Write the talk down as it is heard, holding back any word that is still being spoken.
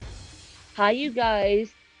Hi, you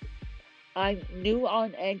guys. I'm new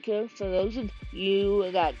on Anchor. For those of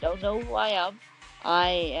you that don't know who I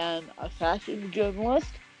am a fashion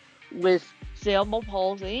journalist with cerebral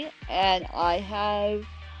palsy, and I have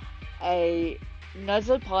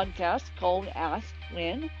another podcast called Ask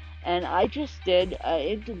Lynn, and I just did an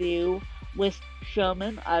interview with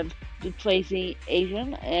Sherman of the Crazy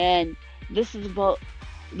Asian, and this is about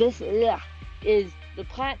this is the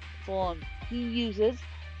platform he uses.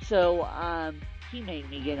 So he made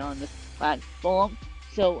me get on this platform.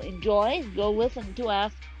 So enjoy, go listen to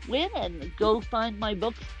Ask Lynn, and go find my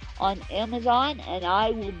books on Amazon, and I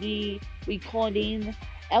will be recording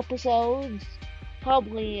episodes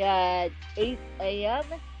probably at 8 a.m.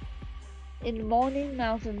 in the morning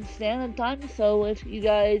Mountain Standard Time. So if you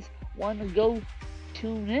guys want to go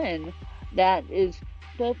tune in, that is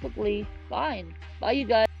perfectly fine. Bye, you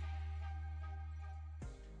guys.